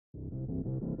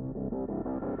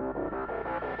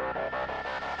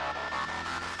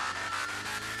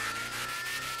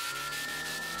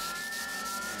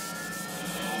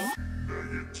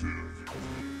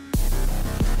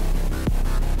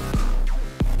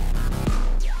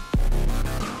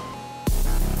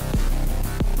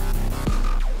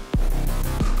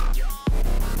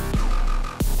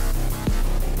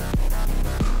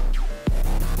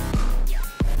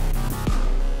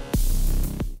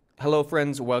Hello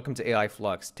friends, welcome to AI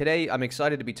Flux. Today I'm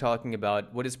excited to be talking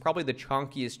about what is probably the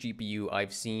chunkiest GPU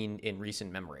I've seen in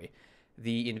recent memory,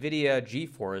 the nVidia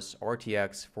GeForce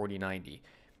RTX 4090,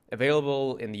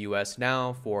 available in the US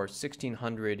now for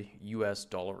 1,600 US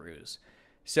dollars.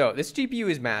 So this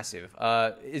GPU is massive.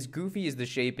 As goofy as the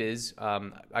shape is,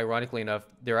 ironically enough,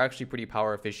 they're actually pretty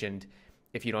power efficient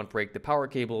if you don't break the power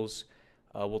cables.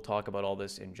 We'll talk about all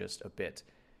this in just a bit.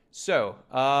 So,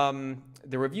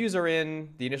 the reviews are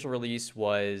in. The initial release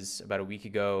was about a week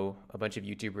ago. A bunch of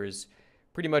YouTubers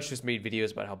pretty much just made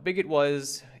videos about how big it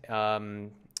was.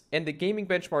 And the gaming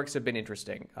benchmarks have been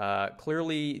interesting.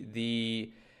 Clearly,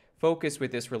 the focus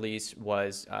with this release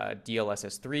was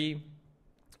DLSS 3,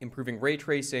 improving ray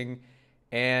tracing,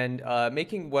 and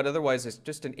making what otherwise is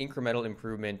just an incremental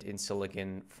improvement in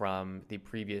silicon from the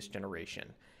previous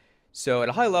generation. So, at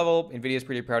a high level, NVIDIA is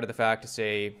pretty proud of the fact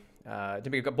to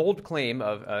make a bold claim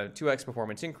of a 2x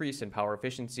performance increase in power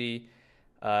efficiency,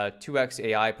 2x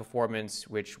AI performance,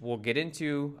 which we'll get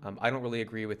into. I don't really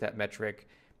agree with that metric.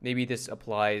 Maybe this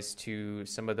applies to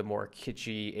some of the more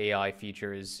kitschy AI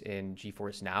features in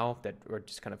GeForce Now that are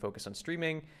just kind of focused on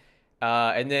streaming.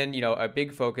 And then, a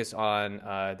big focus on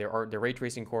their ray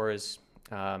tracing cores.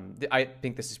 I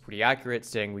think this is pretty accurate,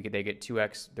 saying they get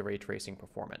 2x the ray tracing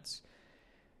performance.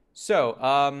 So,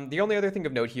 the only other thing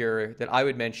of note here that I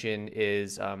would mention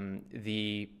is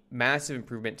the massive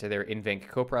improvement to their NVENC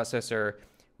coprocessor,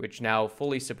 which now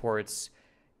fully supports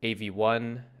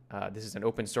AV1. This is an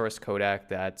open source codec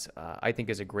that I think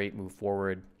is a great move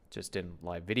forward just in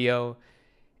live video.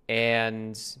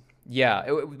 And yeah,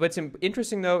 what's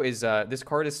interesting though is this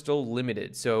card is still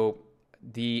limited. So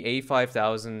the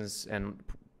A5000s and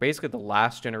basically the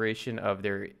last generation of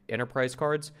their enterprise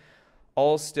cards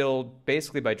all still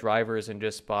basically by drivers and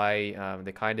just by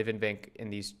the kind of NVENC in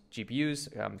these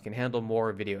GPUs can handle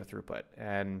more video throughput.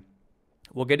 And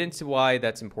we'll get into why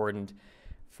that's important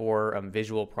for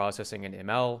visual processing and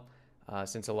ML,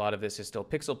 since a lot of this is still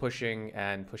pixel pushing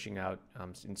and pushing out,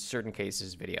 in certain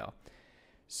cases, video.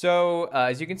 So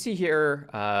as you can see here,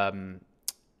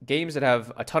 games that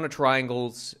have a ton of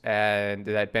triangles and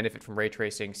that benefit from ray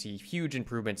tracing see huge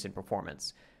improvements in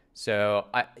performance. So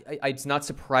it's not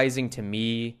surprising to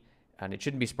me, and it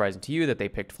shouldn't be surprising to you, that they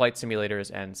picked flight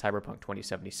simulators and Cyberpunk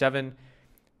 2077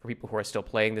 for people who are still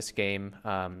playing this game.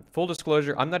 Full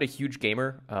disclosure, I'm not a huge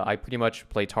gamer. I pretty much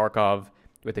play Tarkov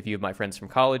with a few of my friends from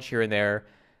college here and there,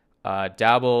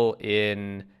 dabble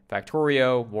in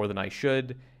Factorio more than I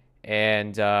should,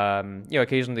 and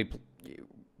occasionally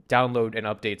download and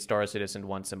update Star Citizen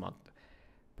once a month.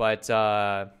 But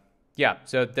yeah,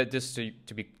 so just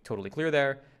to be totally clear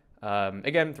there.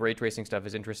 Again, the ray tracing stuff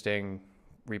is interesting.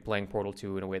 Replaying Portal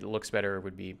 2 in a way that looks better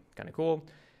would be kind of cool.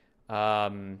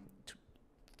 Cyberpunk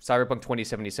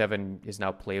 2077 is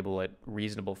now playable at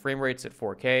reasonable frame rates at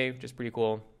 4K, which is pretty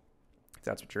cool, if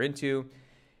that's what you're into.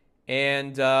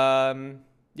 And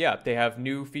yeah, they have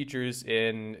new features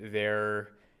in their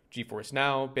GeForce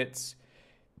Now bits,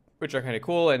 which are kind of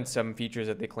cool, and some features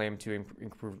that they claim to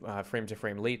improve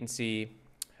frame-to-frame latency.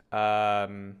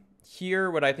 Here,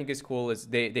 what I think is cool is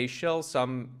they show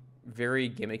some very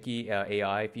gimmicky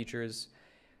AI features.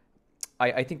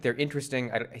 I think they're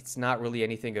interesting. It's not really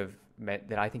anything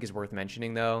that I think is worth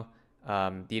mentioning, though. The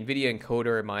NVIDIA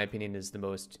encoder, in my opinion, is the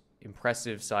most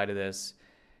impressive side of this.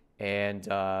 And,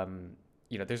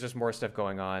 there's just more stuff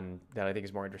going on that I think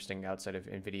is more interesting outside of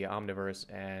NVIDIA Omniverse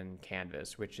and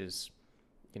Canvas, which is,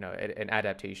 an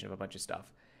adaptation of a bunch of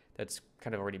stuff that's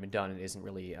kind of already been done and isn't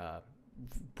really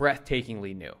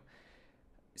breathtakingly new.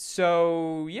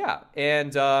 So yeah,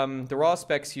 and the raw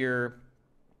specs here,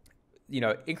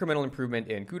 incremental improvement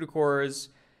in CUDA cores,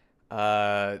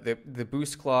 the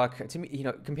boost clock. To me,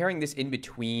 comparing this in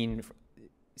between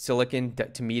silicon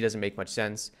to me doesn't make much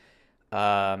sense.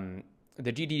 The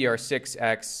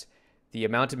GDDR6X, the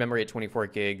amount of memory at 24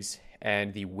 gigs,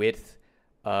 and the width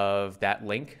of that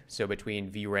link, so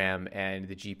between VRAM and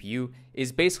the GPU,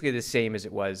 is basically the same as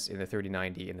it was in the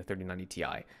 3090 and the 3090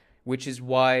 Ti, which is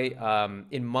why,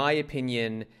 in my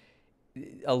opinion,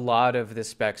 a lot of the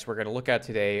specs we're going to look at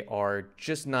today are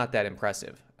just not that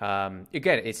impressive.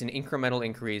 Again, it's an incremental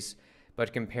increase,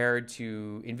 but compared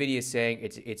to NVIDIA saying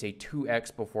it's a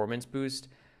 2x performance boost,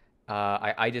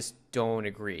 I just don't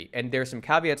agree. And there's some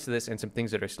caveats to this and some things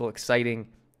that are still exciting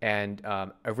and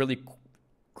a really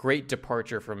great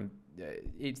departure from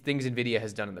things NVIDIA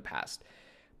has done in the past.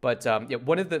 But yeah,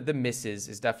 one of the misses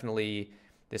is definitely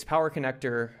this power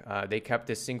connector. They kept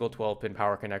this single 12-pin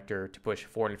power connector to push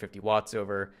 450 watts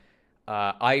over.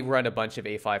 I run a bunch of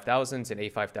A5000s, and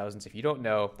A5000s, if you don't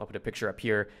know, I'll put a picture up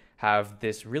here, have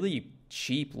this really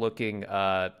cheap-looking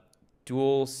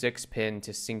dual 6-pin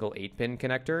to single 8-pin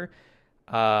connector.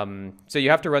 So you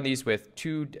have to run these with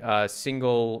two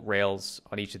single rails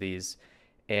on each of these.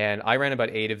 And I ran about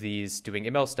 8 of these doing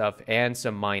ML stuff and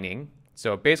some mining.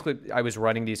 So basically, I was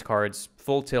running these cards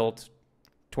full tilt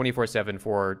 24/7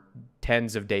 for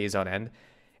tens of days on end.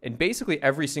 And basically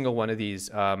every single one of these,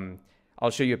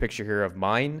 I'll show you a picture here of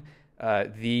mine.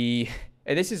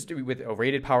 And this is with a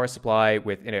rated power supply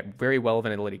in a very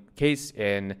well-ventilated case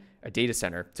in a data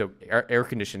center, so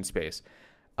air-conditioned space.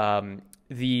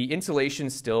 The insulation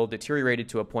still deteriorated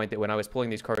to a point that when I was pulling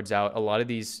these cards out, a lot of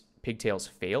these pigtails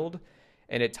failed.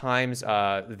 And at times,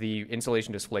 the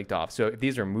insulation just flaked off. So if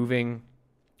these are moving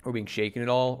or being shaken at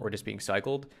all or just being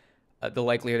cycled, the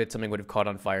likelihood that something would have caught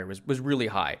on fire was really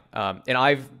high. And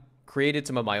I've created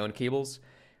some of my own cables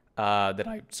that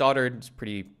I soldered. It's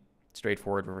pretty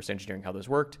straightforward reverse engineering how those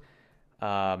worked.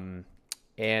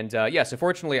 Yeah, so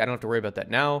fortunately, I don't have to worry about that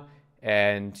now.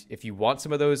 And if you want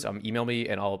some of those, email me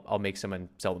and I'll make some and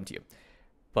sell them to you.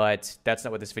 But that's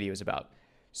not what this video is about.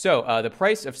 So the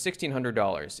price of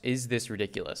 $1,600, is this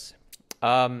ridiculous?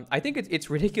 I think it's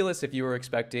ridiculous if you were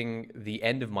expecting the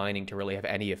end of mining to really have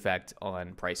any effect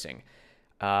on pricing.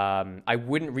 I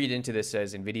wouldn't read into this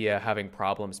as nVidia having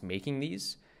problems making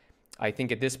these. I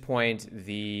think at this point,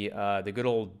 the good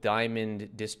old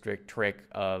diamond district trick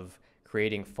of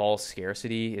creating false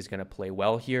scarcity is going to play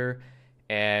well here.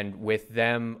 And with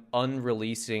them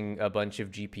unreleasing a bunch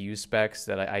of GPU specs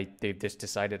that they've just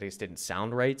decided they just didn't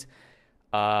sound right,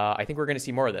 I think we're going to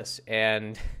see more of this.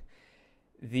 And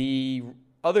the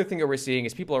other thing that we're seeing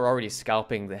is people are already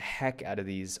scalping the heck out of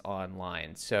these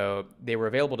online. So they were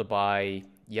available to buy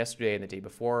yesterday and the day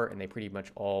before, and they pretty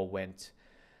much all went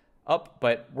up.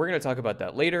 But we're going to talk about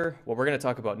that later. What we're going to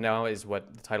talk about now is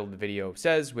what the title of the video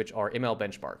says, which are ML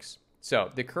benchmarks.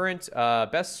 So the current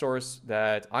best source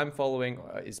that I'm following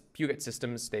is Puget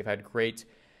Systems. They've had great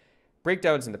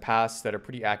breakdowns in the past that are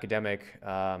pretty academic.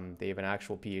 They have an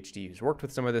actual PhD who's worked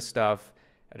with some of this stuff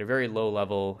at a very low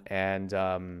level and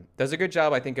does a good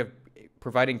job, I think, of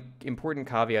providing important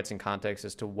caveats and context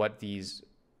as to what these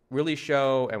really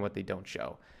show and what they don't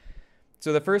show.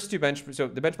 So the first two the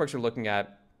benchmarks we're looking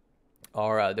at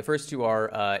are the first two are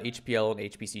HPL and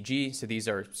HPCG. So these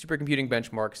are supercomputing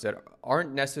benchmarks that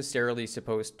aren't necessarily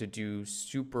supposed to do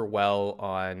super well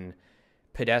on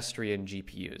pedestrian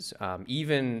GPUs,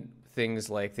 even things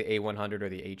like the A100 or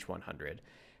the H100.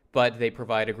 But they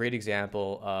provide a great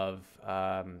example of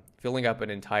filling up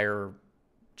an entire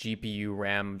GPU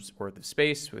RAM's worth of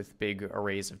space with big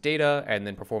arrays of data and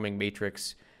then performing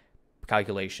matrix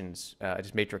calculations,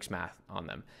 just matrix math on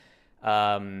them.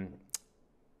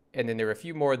 And then there are a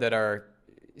few more that are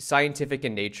scientific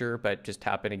in nature, but just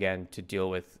happen again to deal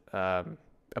with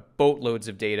boatloads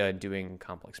of data and doing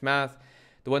complex math.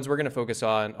 The ones we're going to focus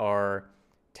on are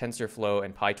TensorFlow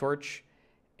and PyTorch.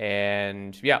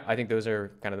 And yeah, I think those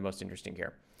are kind of the most interesting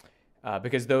here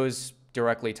because those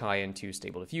directly tie into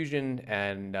Stable Diffusion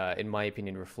and, in my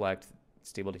opinion, reflect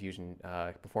Stable Diffusion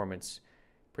performance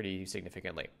pretty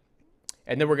significantly.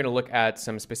 And then we're going to look at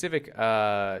some specific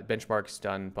benchmarks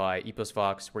done by Epos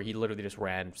Vox, where he literally just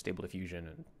ran Stable Diffusion.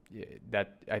 And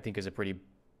that, I think, is a pretty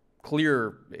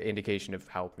clear indication of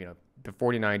how, the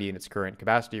 4090 in its current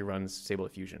capacity runs Stable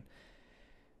Diffusion.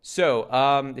 So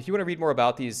if you want to read more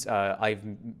about these, I've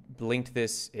linked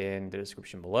this in the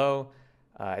description below.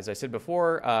 As I said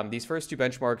before, these first two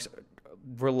benchmarks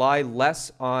rely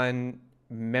less on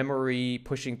memory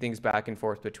pushing things back and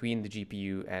forth between the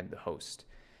GPU and the host.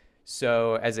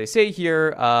 So as I say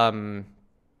here,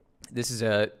 this is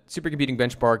a supercomputing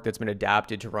benchmark that's been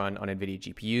adapted to run on NVIDIA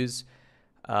GPUs.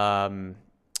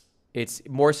 It's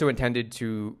more so intended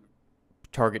to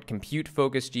target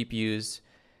compute-focused GPUs,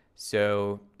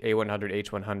 so A100,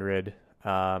 H100.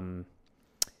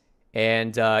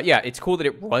 Yeah, it's cool that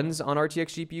it runs on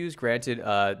RTX GPUs. Granted,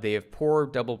 they have poor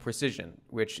double precision,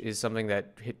 which is something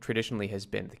that traditionally has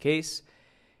been the case.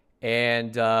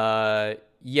 And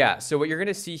yeah, so what you're going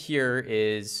to see here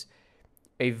is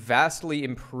a vastly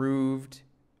improved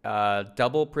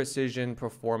double precision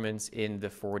performance in the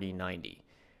 4090,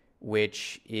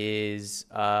 which is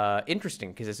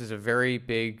interesting because this is a very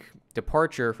big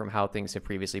departure from how things have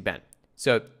previously been.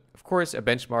 So, of course, a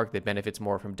benchmark that benefits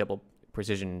more from double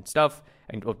precision stuff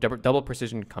and double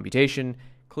precision computation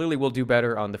clearly will do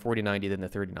better on the 4090 than the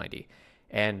 3090.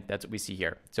 And that's what we see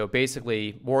here. So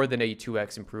basically more than a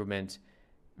 2x improvement.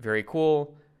 Very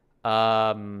cool.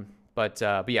 But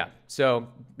yeah, so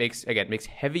makes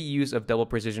heavy use of double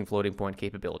precision floating point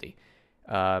capability,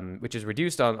 which is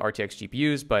reduced on RTX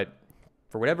GPUs, but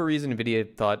for whatever reason,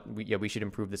 NVIDIA thought we should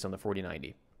improve this on the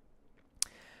 4090.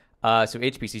 So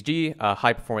HPCG,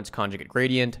 high performance conjugate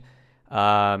gradient.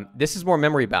 This is more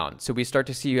memory bound. So we start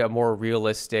to see a more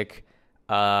realistic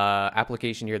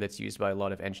application here that's used by a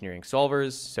lot of engineering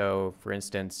solvers. So for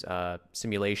instance,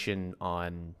 simulation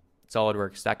on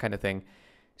SolidWorks, that kind of thing.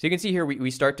 So you can see here,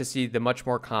 we start to see the much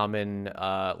more common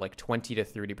like 20 to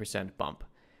 30% bump,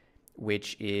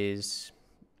 which is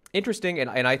interesting.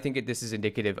 And I think this is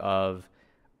indicative of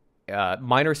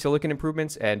minor silicon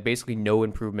improvements and basically no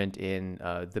improvement in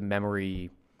the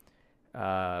memory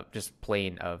just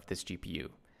plane of this GPU.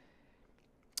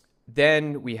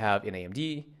 Then we have an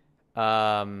AMD or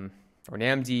an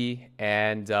AMD,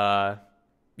 and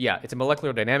yeah, it's a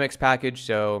molecular dynamics package,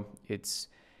 so it's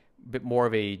a bit more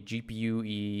of a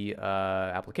GPU-y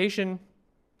application.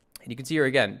 And you can see here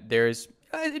again, there's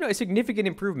a significant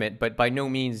improvement, but by no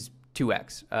means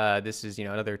 2x. This is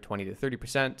another 20 to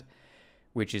 30%,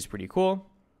 which is pretty cool.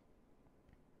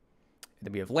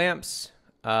 Then we have lamps.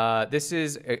 This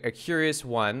is a curious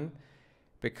one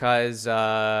because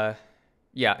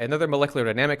yeah, another molecular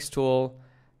dynamics tool,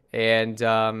 and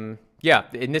yeah,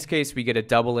 in this case we get a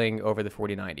doubling over the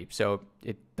 4090, so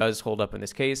it does hold up in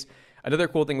this case. Another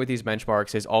cool thing with these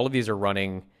benchmarks is all of these are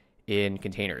running in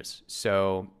containers.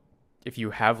 So if you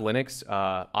have Linux,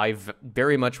 I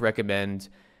very much recommend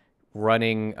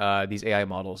running these AI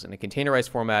models in a containerized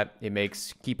format. It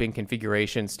makes keeping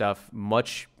configuration stuff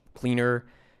much cleaner.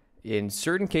 In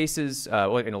certain cases,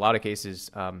 well, in a lot of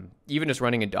cases, even just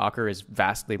running in Docker is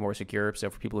vastly more secure. So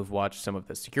for people who've watched some of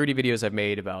the security videos I've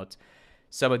made about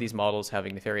some of these models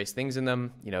having nefarious things in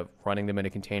them, running them in a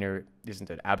container isn't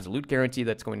an absolute guarantee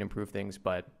that's going to improve things.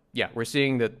 But yeah, we're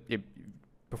seeing that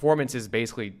performance is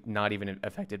basically not even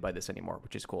affected by this anymore,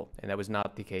 which is cool. And that was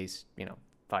not the case,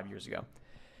 5 years ago.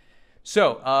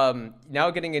 So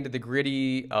now getting into the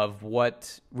gritty of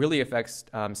what really affects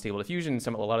Stable Diffusion, a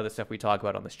lot of the stuff we talk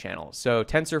about on this channel. So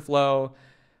TensorFlow,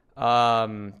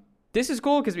 this is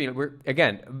cool because we're,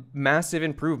 again, massive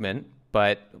improvement,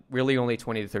 but really only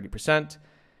 20 to 30%.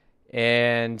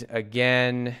 And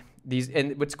again,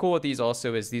 and what's cool with these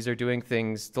also is these are doing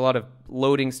things, a lot of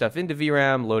loading stuff into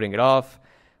VRAM, loading it off.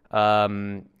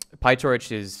 PyTorch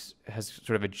has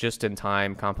sort of a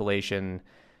just-in-time compilation.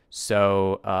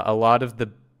 So a lot of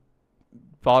the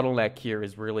bottleneck here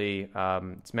is really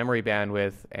it's memory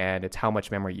bandwidth, and it's how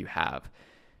much memory you have.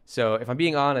 So if I'm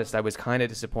being honest, I was kind of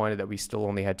disappointed that we still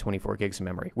only had 24 gigs of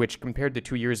memory, which compared to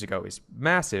 2 years ago is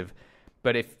massive.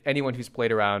 But if anyone who's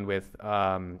played around with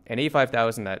an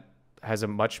A5000 that has a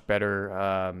much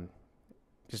better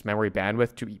just memory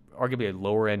bandwidth to arguably a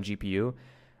lower end GPU,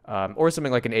 or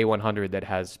something like an A100 that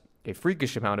has a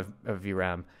freakish amount of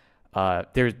VRAM,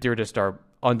 there just are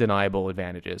undeniable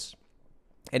advantages.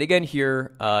 And again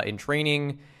here in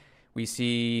training, we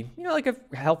see like a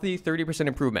healthy 30%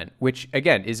 improvement, which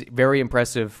again is very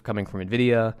impressive coming from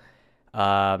nVidia.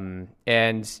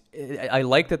 And I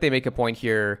like that they make a point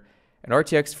here, an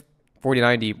RTX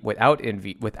 4090 without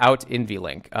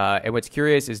NVLink. And what's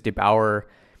curious is DeBauer,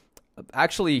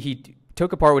 actually he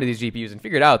took apart one of these GPUs and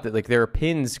figured out that like there are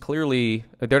pins, clearly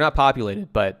they're not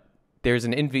populated, but there's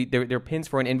there are pins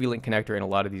for an NVLink connector in a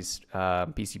lot of these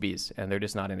PCBs, and they're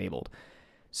just not enabled.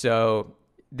 So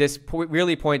this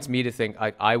really points me to think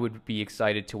I would be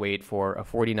excited to wait for a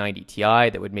 4090 Ti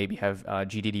that would maybe have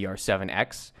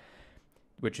GDDR7X,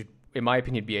 which would, in my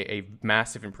opinion, be a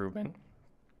massive improvement.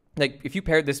 Like if you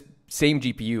paired this same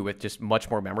GPU with just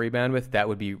much more memory bandwidth, that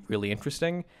would be really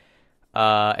interesting.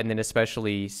 And then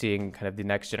especially seeing kind of the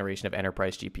next generation of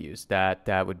enterprise GPUs,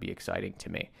 that would be exciting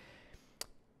to me.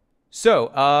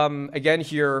 So again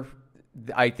here,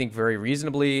 I think very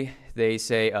reasonably, they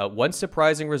say one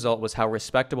surprising result was how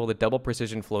respectable the double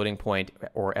precision floating point,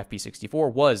 or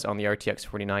FP64, was on the RTX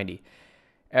 4090.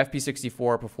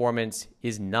 FP64 performance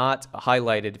is not a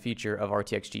highlighted feature of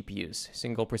RTX GPUs.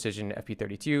 Single precision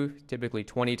FP32, typically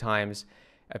 20 times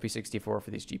FP64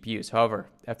 for these GPUs. However,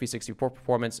 FP64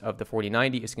 performance of the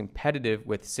 4090 is competitive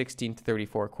with 16 to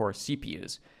 34 core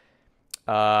CPUs.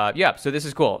 Yeah, so this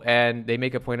is cool. And they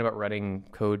make a point about running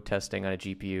code testing on a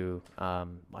GPU.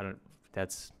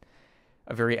 That's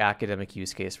a very academic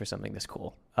use case for something this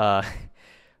cool. But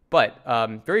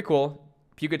very cool.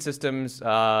 Few good systems,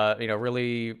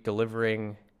 really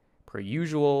delivering per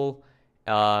usual.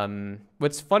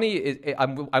 What's funny is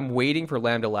I'm waiting for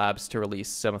Lambda Labs to release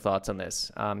some thoughts on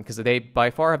this, because they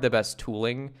by far have the best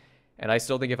tooling. And I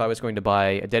still think if I was going to buy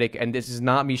a dedicated, and this is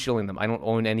not me shilling them, I don't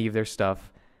own any of their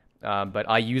stuff, but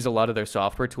I use a lot of their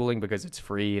software tooling because it's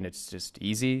free and it's just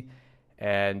easy.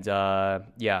 And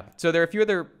yeah, so there are a few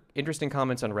other interesting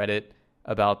comments on Reddit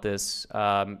about this.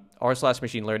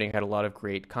 r/machine learning had a lot of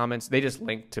great comments. They just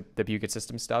linked to the Buget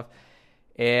system stuff.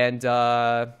 And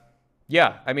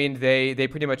Yeah, I mean, they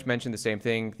pretty much mentioned the same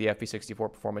thing. The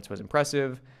FP64 performance was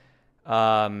impressive.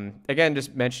 Again,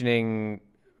 just mentioning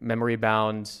memory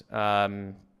bound.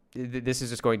 This is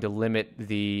just going to limit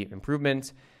the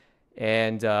improvement.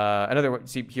 And another one,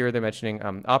 see here they're mentioning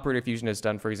operator fusion is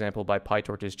done, for example, by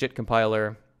PyTorch's JIT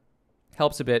compiler.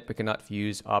 Helps a bit, but cannot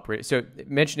fuse operator. So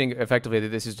mentioning effectively that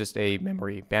this is just a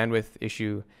memory bandwidth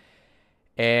issue.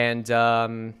 And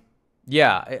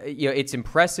yeah, you know, it's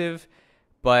impressive.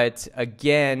 But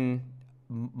again,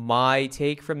 my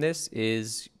take from this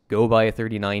is go buy a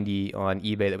 3090 on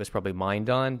eBay that was probably mined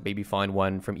on. Maybe find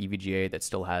one from EVGA that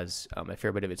still has a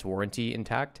fair bit of its warranty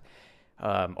intact.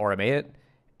 RMA it.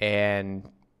 And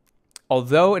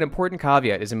although an important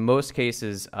caveat is in most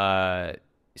cases,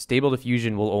 Stable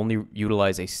Diffusion will only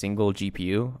utilize a single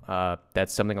GPU.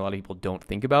 That's something a lot of people don't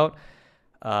think about.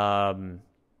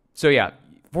 So yeah,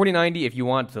 4090, if you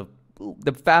want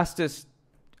the fastest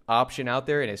option out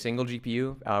there in a single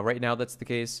GPU, right now that's the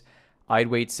case. I'd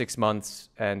wait 6 months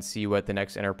and see what the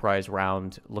next enterprise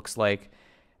round looks like.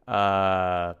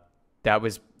 That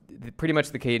was pretty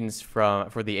much the cadence for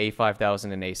the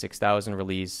A5000 and A6000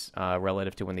 release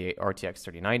relative to when the RTX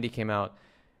 3090 came out.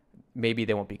 Maybe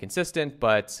they won't be consistent,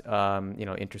 but you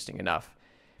know, interesting enough.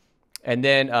 And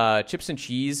then Chips and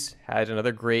Cheese had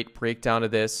another great breakdown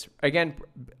of this. Again,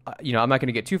 you know, I'm not going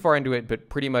to get too far into it, but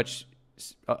pretty much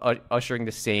ushering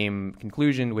the same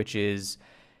conclusion, which is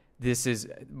this is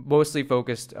mostly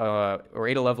focused, or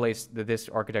Ada Lovelace, this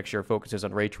architecture focuses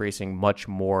on ray tracing much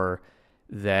more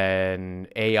than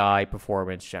AI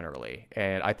performance generally.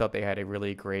 And I thought they had a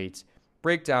really great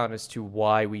breakdown as to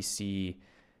why we see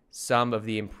some of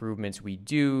the improvements we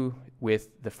do with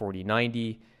the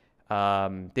 4090.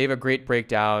 They have a great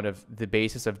breakdown of the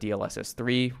basis of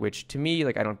DLSS3, which to me,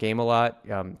 like, I don't game a lot.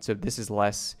 So this is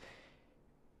less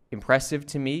impressive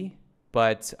to me,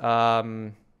 but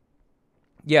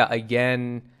yeah,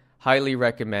 again, highly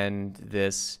recommend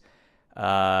this.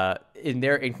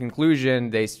 In conclusion,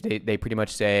 they pretty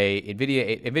much say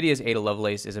NVIDIA's Ada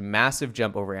Lovelace is a massive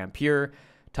jump over Ampere.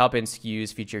 Top-end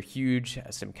SKUs feature huge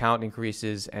SIM count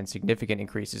increases and significant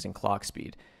increases in clock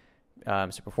speed.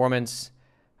 So performance,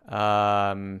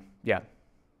 yeah.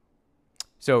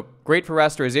 So great for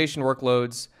rasterization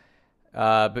workloads,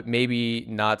 but maybe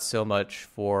not so much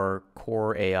for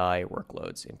core AI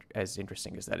workloads, as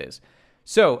interesting as that is.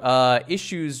 So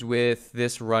issues with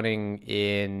this running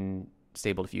in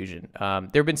Stable Diffusion. There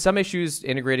have been some issues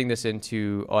integrating this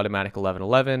into Automatic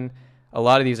 1111. A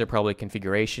lot of these are probably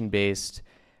configuration-based.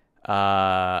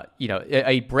 You know,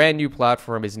 a brand new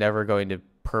platform is never going to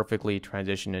perfectly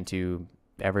transition into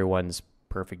everyone's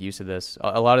perfect use of this.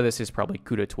 A lot of this is probably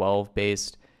CUDA 12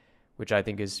 based, which I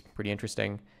think is pretty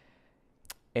interesting.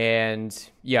 And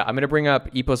yeah, I'm going to bring up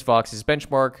Epos Vox's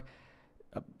benchmark.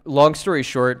 Long story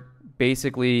short,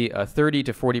 basically a 30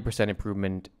 to 40%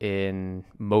 improvement in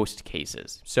most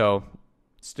cases. So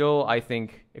still, I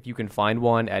think if you can find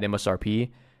one at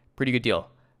MSRP, pretty good deal.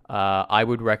 I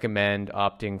would recommend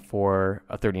opting for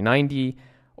a 3090,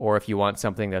 or if you want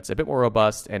something that's a bit more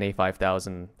robust, an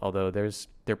A5000, although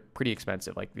they're pretty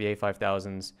expensive. Like the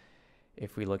A5000s,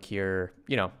 if we look here,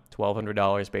 you know,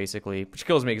 $1,200 basically, which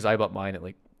kills me because I bought mine at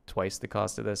like twice the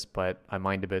cost of this, but I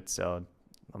mined a bit, so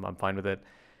I'm fine with it.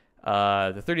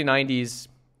 The 3090s,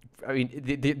 I mean,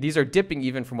 these are dipping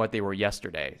even from what they were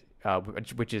yesterday,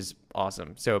 which is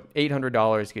awesome. So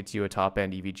 $800 gets you a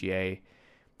top-end EVGA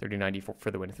 3090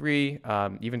 for the Win 3.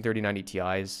 Even 3090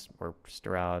 Ti's were just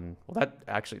around, well,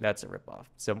 that's a ripoff.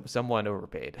 Someone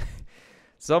overpaid.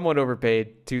 Someone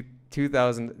overpaid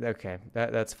 2,000. Okay,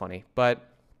 that's funny. But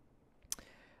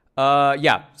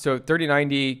yeah, so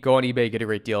 3090, go on eBay, get a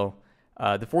great deal.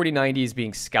 The 4090 is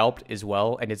being scalped as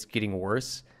well, and it's getting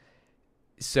worse.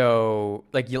 So,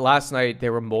 like last night,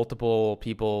 there were multiple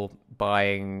people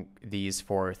buying these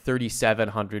for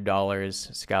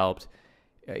 $3,700 scalped.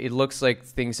 It looks like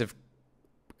things have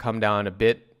come down a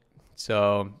bit.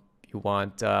 So, you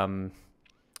want one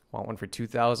for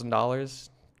 $2,000?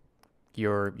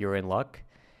 You're in luck.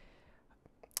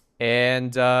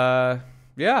 And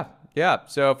yeah.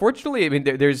 So, fortunately, I mean,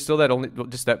 there's still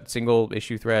just that single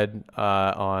issue thread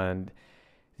on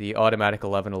the Automatic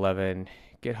 1111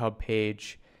 GitHub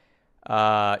page.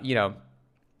 You know,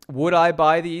 would I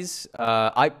buy these?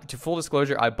 To full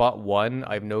disclosure, I bought one.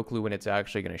 I have no clue when it's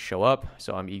actually going to show up,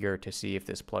 so I'm eager to see if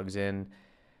this plugs in.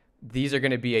 These are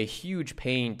going to be a huge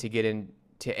pain to get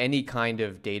into any kind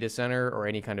of data center or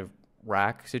any kind of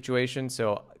rack situation.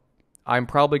 So I'm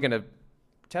probably going to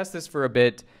test this for a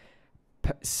bit,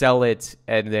 sell it,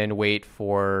 and then wait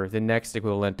for the next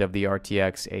equivalent of the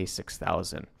RTX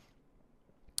A6000.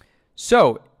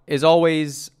 So as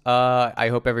always, I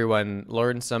hope everyone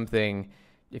learned something.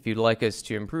 If you'd like us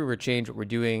to improve or change what we're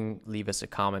doing, leave us a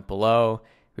comment below.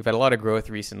 We've had a lot of growth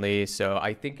recently, so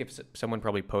I think if someone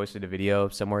probably posted a video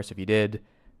somewhere, so if you did,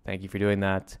 thank you for doing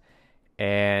that.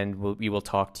 And we will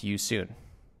talk to you soon.